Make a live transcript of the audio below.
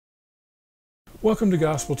Welcome to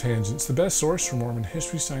Gospel Tangents, the best source for Mormon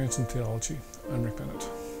history, science, and theology. I'm Rick Bennett.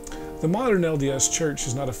 The modern LDS Church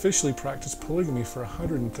has not officially practiced polygamy for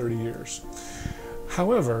 130 years.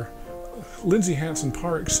 However, Lindsay Hansen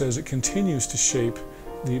says it continues to shape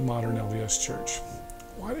the modern LDS Church.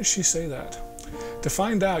 Why does she say that? To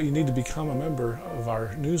find out, you need to become a member of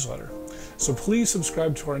our newsletter. So please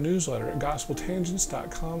subscribe to our newsletter at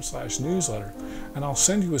gospeltangents.com/newsletter, and I'll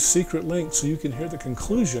send you a secret link so you can hear the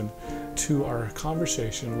conclusion to our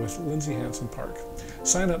conversation with Lindsay Hansen.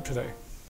 Sign up today.